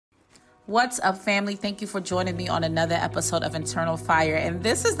What's up, family? Thank you for joining me on another episode of Internal Fire. And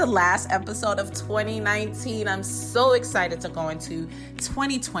this is the last episode of 2019. I'm so excited to go into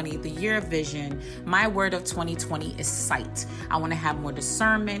 2020, the year of vision. My word of 2020 is sight. I want to have more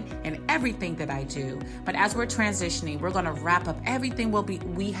discernment in everything that I do. But as we're transitioning, we're going to wrap up everything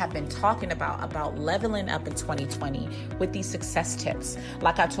we have been talking about leveling up in 2020 with these success tips.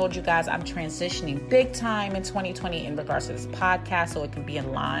 Like I told you guys, I'm transitioning big time in 2020 in regards to this podcast so it can be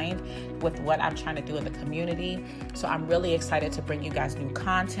aligned with what I'm trying to do in the community. So I'm really excited to bring you guys new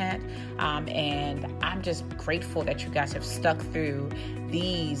content. And I'm just grateful that you guys have stuck through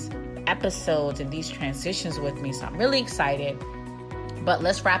these episodes and these transitions with me. So I'm really excited. But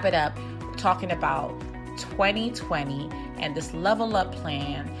let's wrap it up talking about 2020 and this level up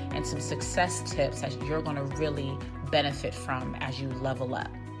plan and some success tips that you're going to really benefit from as you level up.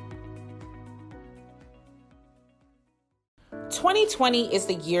 2020 is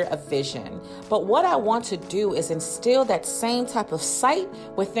the year of vision, but what I want to do is instill that same type of sight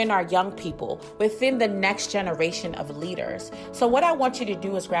within our young people, within the next generation of leaders. So what I want you to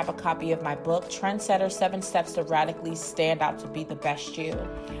do is grab a copy of my book, Trendsetter: 7 Steps to Radically Stand Out to Be the Best You.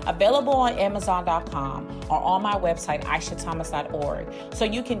 Available on Amazon.com or on my website, aishathomas.org. So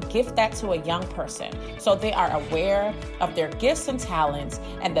you can gift that to a young person so they are aware of their gifts and talents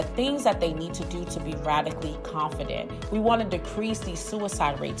and the things that they need to do to be radically confident. We want to decrease these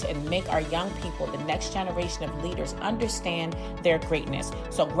suicide rates and make our young people, the next generation of leaders, understand their greatness.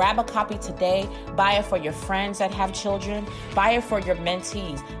 So grab a copy today, buy it for your friends that have children, buy it for your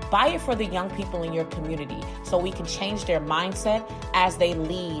mentees, buy it for the young people in your community so we can change their mindset as they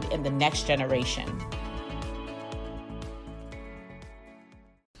lead in the next generation.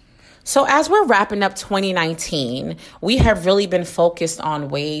 So as we're wrapping up 2019, we have really been focused on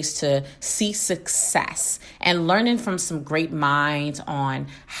ways to see success and learning from some great minds on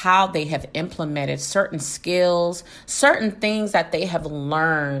how they have implemented certain skills, certain things that they have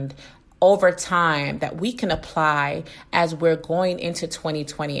learned over time that we can apply as we're going into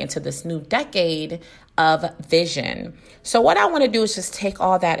 2020, into this new decade of vision. So what I want to do is just take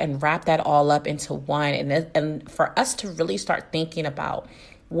all that and wrap that all up into one, and for us to really start thinking about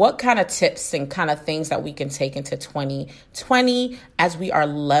what kind of tips and kind of things that we can take into 2020 as we are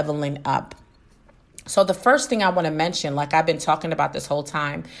leveling up. So the first thing I want to mention, like I've been talking about this whole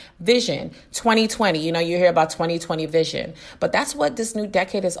time, vision 2020. You hear about 2020 vision, but that's what this new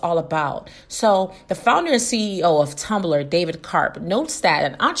decade is all about. So the founder and CEO of Tumblr, David Karp, notes that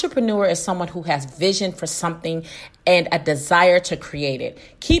an entrepreneur is someone who has vision for something and a desire to create it.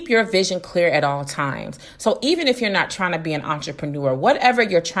 Keep your vision clear at all times. So even if you're not trying to be an entrepreneur, whatever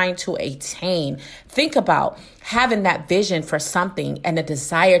you're trying to attain, think about having that vision for something and a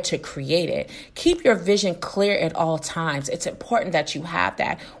desire to create it. Keep your vision clear at all times. It's important that you have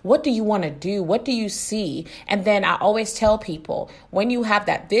that. What do you want to do? What do you see? And then I always tell people, when you have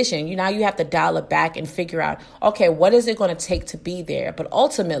that vision, you have to dial it back and figure out, okay, what is it going to take to be there? But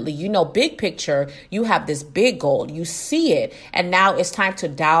ultimately, big picture, you have this big goal. You see it, and now it's time to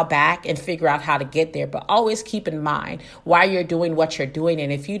dial back and figure out how to get there. But always keep in mind why you're doing what you're doing.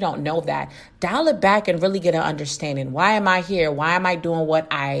 And if you don't know that, dial it back and really get an understanding. Why am I here? Why am I doing what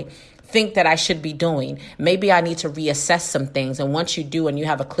I think that I should be doing? Maybe I need to reassess some things. And once you do and you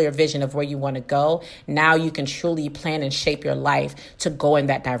have a clear vision of where you want to go, now you can truly plan and shape your life to go in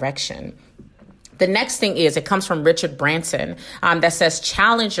that direction. The next thing it comes from Richard Branson that says,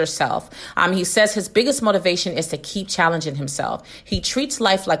 challenge yourself. He says his biggest motivation is to keep challenging himself. He treats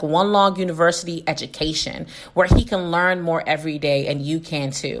life like one long university education where he can learn more every day, and you can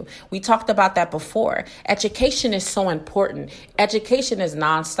too. We talked about that before. Education is so important. Education is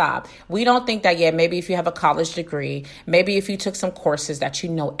nonstop. We don't think that, maybe if you have a college degree, maybe if you took some courses that you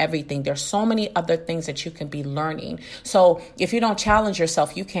know everything. There's so many other things that you can be learning. So if you don't challenge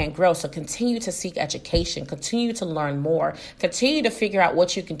yourself, you can't grow. So continue to seek education, continue to learn more, continue to figure out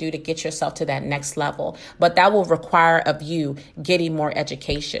what you can do to get yourself to that next level. But that will require of you getting more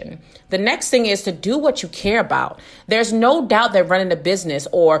education. The next thing is to do what you care about. There's no doubt that running a business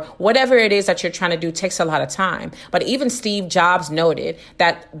or whatever it is that you're trying to do takes a lot of time. But even Steve Jobs noted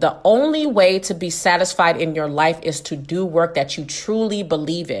that the only way to be satisfied in your life is to do work that you truly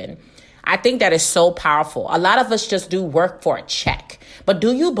believe in. I think that is so powerful. A lot of us just do work for a check, but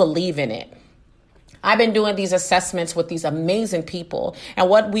do you believe in it? I've been doing these assessments with these amazing people, and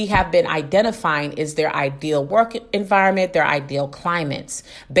what we have been identifying is their ideal work environment, their ideal climates,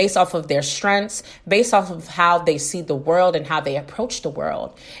 based off of their strengths, based off of how they see the world and how they approach the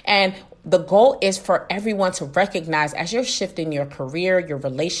world. And the goal is for everyone to recognize as you're shifting your career, your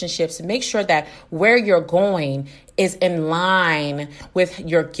relationships, and make sure that where you're going is in line with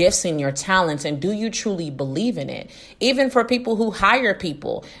your gifts and your talents? And do you truly believe in it? Even for people who hire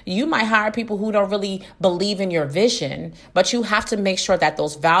people, you might hire people who don't really believe in your vision, but you have to make sure that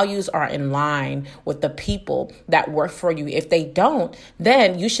those values are in line with the people that work for you. If they don't,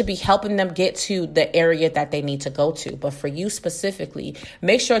 then you should be helping them get to the area that they need to go to. But for you specifically,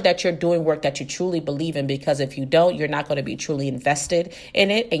 make sure that you're doing work that you truly believe in, because if you don't, you're not going to be truly invested in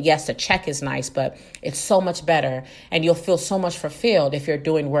it. And yes, the check is nice, but it's so much better and you'll feel so much fulfilled if you're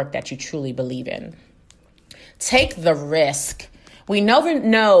doing work that you truly believe in. Take the risk. We never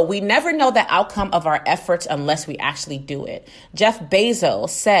know the outcome of our efforts unless we actually do it. Jeff Bezos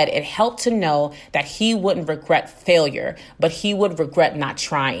said it helped to know that he wouldn't regret failure, but he would regret not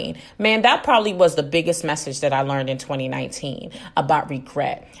trying. Man, that probably was the biggest message that I learned in 2019 about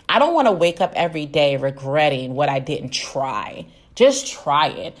regret. I don't want to wake up every day regretting what I didn't try. Just try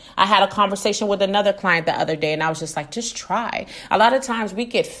it. I had a conversation with another client the other day and I was just like, just try. A lot of times we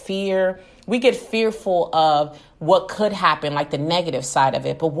get fearful of what could happen, like the negative side of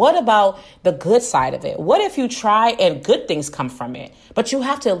it. But what about the good side of it? What if you try and good things come from it? But you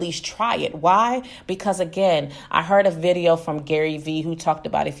have to at least try it. Why? Because again, I heard a video from Gary Vee who talked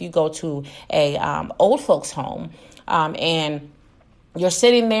about if you go to a old folks home and you're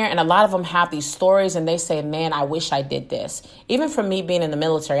sitting there and a lot of them have these stories and they say, man, I wish I did this. Even for me being in the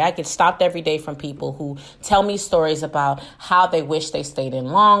military, I get stopped every day from people who tell me stories about how they wish they stayed in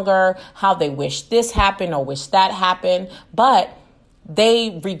longer, how they wish this happened or wish that happened, but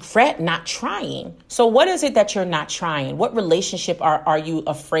they regret not trying. So what is it that you're not trying? What relationship are you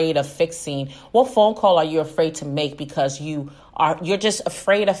afraid of fixing? What phone call are you afraid to make because you're just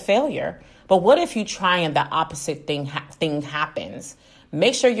afraid of failure? But what if you try and the opposite thing happens?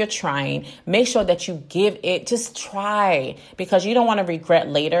 Make sure you're trying. Make sure that you give it. Just try, because you don't want to regret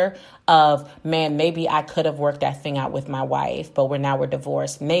later of, man, maybe I could have worked that thing out with my wife, but now we're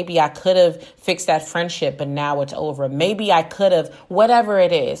divorced. Maybe I could have fixed that friendship, but now it's over. Maybe I could have, whatever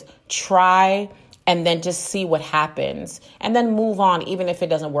it is, try and then just see what happens and then move on, even if it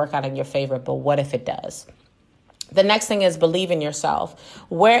doesn't work out in your favor. But what if it does? The next thing is believe in yourself.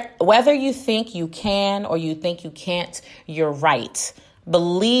 Whether you think you can or you think you can't, you're right.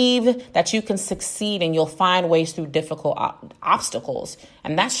 Believe that you can succeed and you'll find ways through difficult obstacles.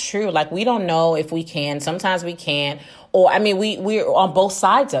 And that's true. Like, we don't know if we can. Sometimes we can't. Or, we're on both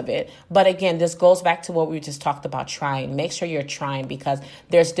sides of it. But again, this goes back to what we just talked about, trying. Make sure you're trying, because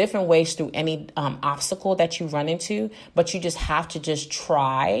there's different ways through any obstacle that you run into. But you just have to just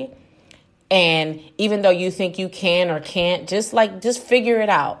try. And even though you think you can or can't, just figure it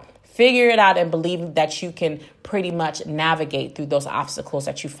out. Figure it out and believe that you can pretty much navigate through those obstacles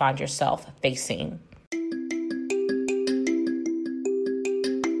that you find yourself facing.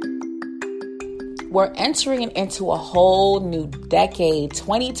 We're entering into a whole new decade.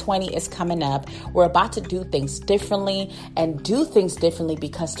 2020 is coming up. We're about to do things differently and do things differently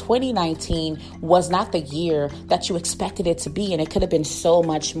because 2019 was not the year that you expected it to be, and it could have been so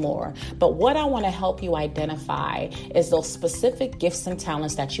much more. But what I want to help you identify is those specific gifts and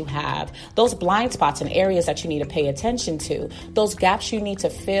talents that you have, those blind spots and areas that you need to pay attention to, those gaps you need to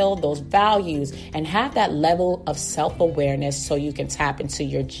fill, those values, and have that level of self-awareness so you can tap into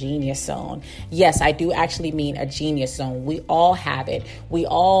your genius zone. Yes, I do actually mean a genius zone. We all have it. We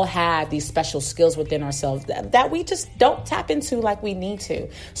all have these special skills within ourselves that we just don't tap into like we need to.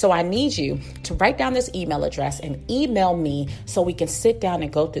 So I need you to write down this email address and email me so we can sit down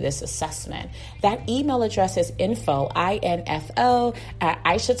and go through this assessment. That email address is info, INFO, at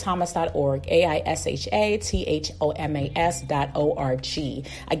aishathomas.org, AISHATHOMAS.org.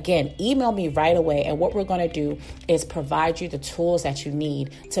 Again, email me right away. And what we're going to do is provide you the tools that you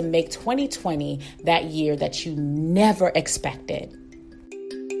need to make 2020 that year that you never expected.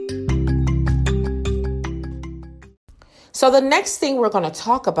 So the next thing we're going to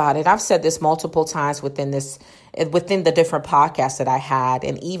talk about, and I've said this multiple times within the different podcasts that I had,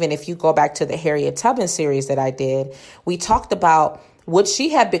 and even if you go back to the Harriet Tubman series that I did, we talked about would she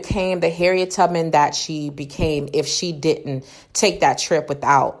have became the Harriet Tubman that she became if she didn't take that trip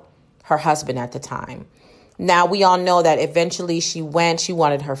without her husband at the time. Now, we all know that eventually she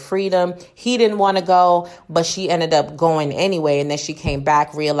wanted her freedom. He didn't want to go, but she ended up going anyway. And then she came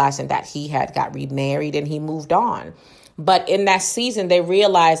back realizing that he had got remarried and he moved on. But in that season, they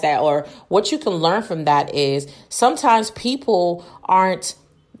realized that, or what you can learn from that is sometimes people aren't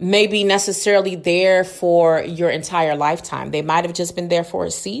maybe necessarily there for your entire lifetime. They might have just been there for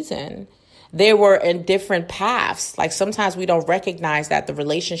a season. They were in different paths. Like sometimes we don't recognize that the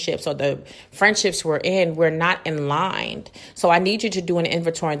relationships or the friendships we're not in line. So I need you to do an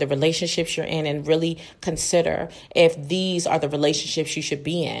inventory of the relationships you're in and really consider if these are the relationships you should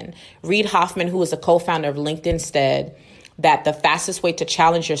be in. Reid Hoffman, who is a co-founder of LinkedIn, said that the fastest way to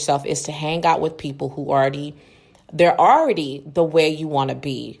challenge yourself is to hang out with people who they're already the way you want to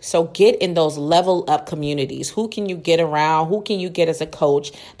be. So get in those level up communities. Who can you get around? Who can you get as a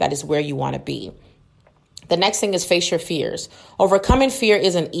coach that is where you want to be? The next thing is face your fears. Overcoming fear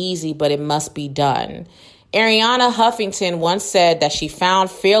isn't easy, but it must be done. Arianna Huffington once said that she found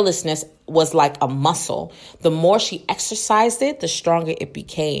fearlessness was like a muscle. The more she exercised it, the stronger it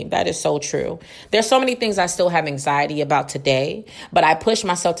became. That is so true. There's so many things I still have anxiety about today, but I push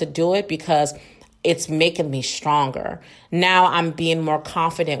myself to do it because it's making me stronger. Now I'm being more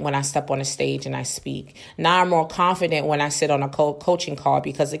confident when I step on a stage and I speak. Now I'm more confident when I sit on a coaching call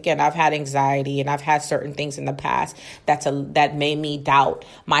because, again, I've had anxiety and I've had certain things in the past that made me doubt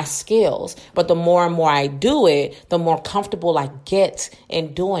my skills. But the more and more I do it, the more comfortable I get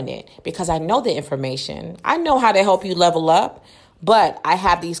in doing it because I know the information. I know how to help you level up. But I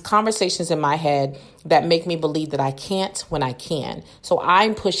have these conversations in my head that make me believe that I can't when I can. So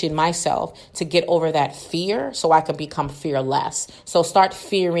I'm pushing myself to get over that fear so I can become fearless. So start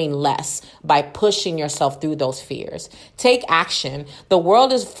fearing less by pushing yourself through those fears. Take action. The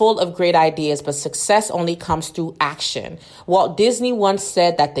world is full of great ideas, but success only comes through action. Walt Disney once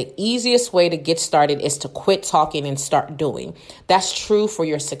said that the easiest way to get started is to quit talking and start doing. That's true for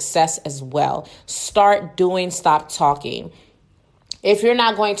your success as well. Start doing, stop talking. If you're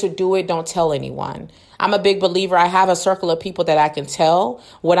not going to do it, don't tell anyone. I'm a big believer. I have a circle of people that I can tell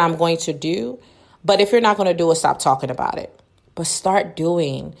what I'm going to do. But if you're not going to do it, stop talking about it. But start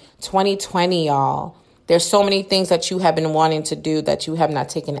doing. 2020, y'all. There's so many things that you have been wanting to do that you have not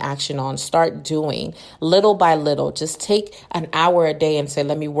taken action on. Start doing little by little. Just take an hour a day and say,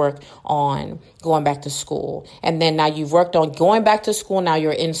 let me work on going back to school. And then now you've worked on going back to school. Now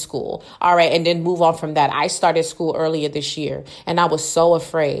you're in school. All right. And then move on from that. I started school earlier this year and I was so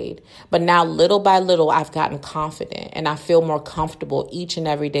afraid. But now little by little, I've gotten confident and I feel more comfortable each and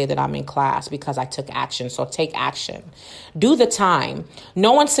every day that I'm in class because I took action. So take action. Do the time.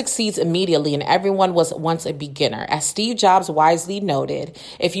 No one succeeds immediately and everyone was once a beginner. As Steve Jobs wisely noted,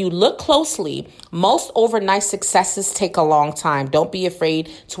 if you look closely, most overnight successes take a long time. Don't be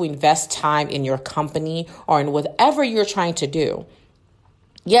afraid to invest time in your company or in whatever you're trying to do.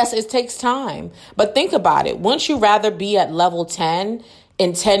 Yes, it takes time, but think about it. Wouldn't you rather be at level 10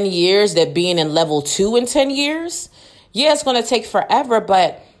 in 10 years than being in level 2 in 10 years? Yeah, it's going to take forever,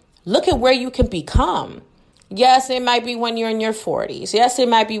 but look at where you can become. Yes, it might be when you're in your 40s. Yes, it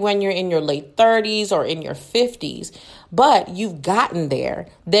might be when you're in your late 30s or in your 50s, but you've gotten there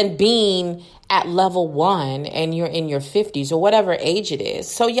than being at level 1 and you're in your 50s or whatever age it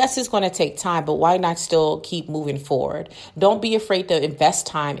is. So yes, it's going to take time, but why not still keep moving forward? Don't be afraid to invest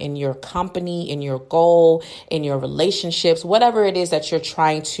time in your company, in your goal, in your relationships, whatever it is that you're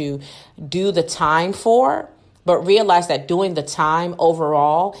trying to do the time for. But realize that doing the time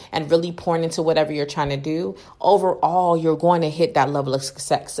overall and really pouring into whatever you're trying to do, overall, you're going to hit that level of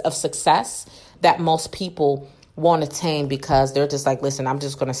success that most people won't attain because they're just like, listen, I'm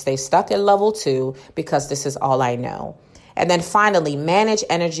just going to stay stuck at level 2 because this is all I know. And then finally, manage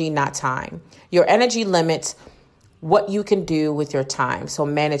energy, not time. Your energy limits what you can do with your time. So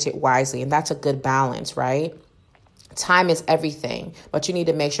manage it wisely. And that's a good balance, right? Time is everything, but you need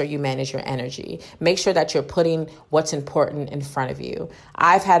to make sure you manage your energy. Make sure that you're putting what's important in front of you.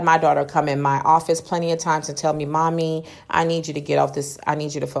 I've had my daughter come in my office plenty of times and tell me, Mommy, I need you to get off this. I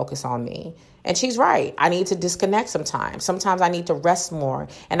need you to focus on me. And she's right. I need to disconnect sometimes. Sometimes I need to rest more.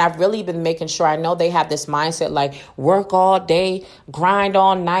 And I've really been making sure. I know they have this mindset like work all day, grind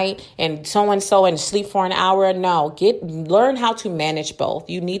all night, and so and sleep for an hour. No, learn how to manage both.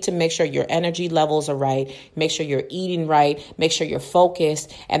 You need to make sure your energy levels are right. Make sure you're eating right. Make sure you're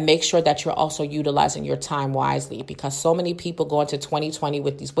focused, and make sure that you're also utilizing your time wisely. Because so many people go into 2020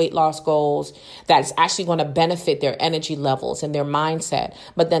 with these weight loss goals that's actually going to benefit their energy levels and their mindset,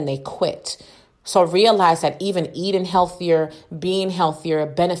 but then they quit. So realize that even eating healthier, being healthier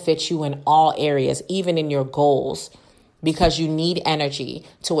benefits you in all areas, even in your goals, because you need energy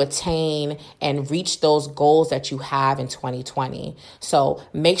to attain and reach those goals that you have in 2020. So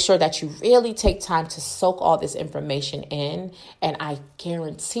make sure that you really take time to soak all this information in. And I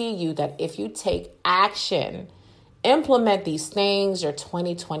guarantee you that if you take action, implement these things, your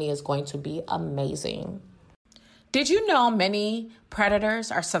 2020 is going to be amazing. Did you know many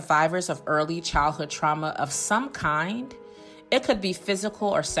predators are survivors of early childhood trauma of some kind? It could be physical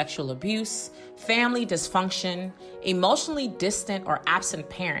or sexual abuse, family dysfunction, emotionally distant or absent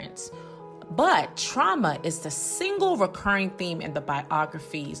parents. But trauma is the single recurring theme in the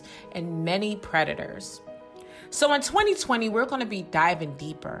biographies and many predators. So in 2020, we're going to be diving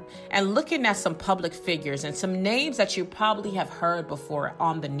deeper and looking at some public figures and some names that you probably have heard before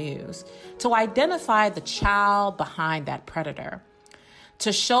on the news to identify the child behind that predator,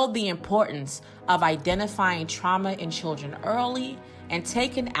 to show the importance of identifying trauma in children early and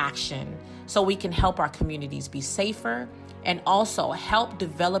taking action so we can help our communities be safer and also help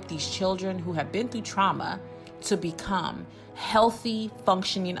develop these children who have been through trauma to become healthy,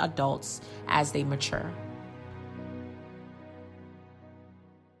 functioning adults as they mature.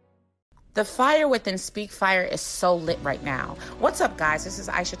 The fire within Speak Fire is so lit right now. What's up, guys? This is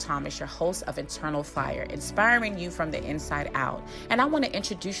Aisha Thomas, your host of Internal Fire, inspiring you from the inside out. And I want to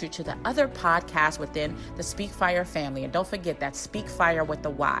introduce you to the other podcasts within the Speak Fire family. And don't forget that Speak Fire with the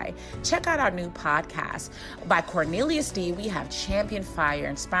Y. Check out our new podcast. By Cornelius D, we have Champion Fire,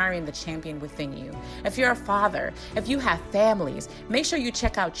 inspiring the champion within you. If you're a father, if you have families, make sure you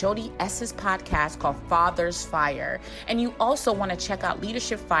check out Jody S.'s podcast called Father's Fire. And you also want to check out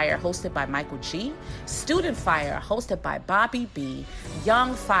Leadership Fire, hosted by Michael G, Student Fire, hosted by Bobby B,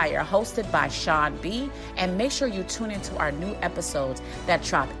 Young Fire, hosted by Sean B, and make sure you tune into our new episodes that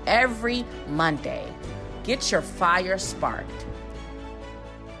drop every Monday. Get your fire sparked.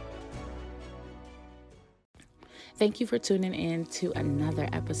 Thank you for tuning in to another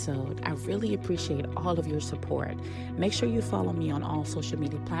episode. I really appreciate all of your support. Make sure you follow me on all social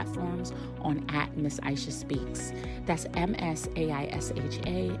media platforms on @Miss Aisha Speaks. That's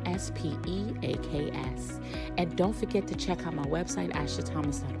MSAISHASPEAKS. And don't forget to check out my website,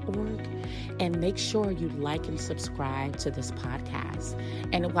 AishaThomas.org, and make sure you like and subscribe to this podcast.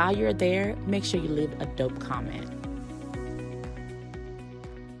 And while you're there, make sure you leave a dope comment.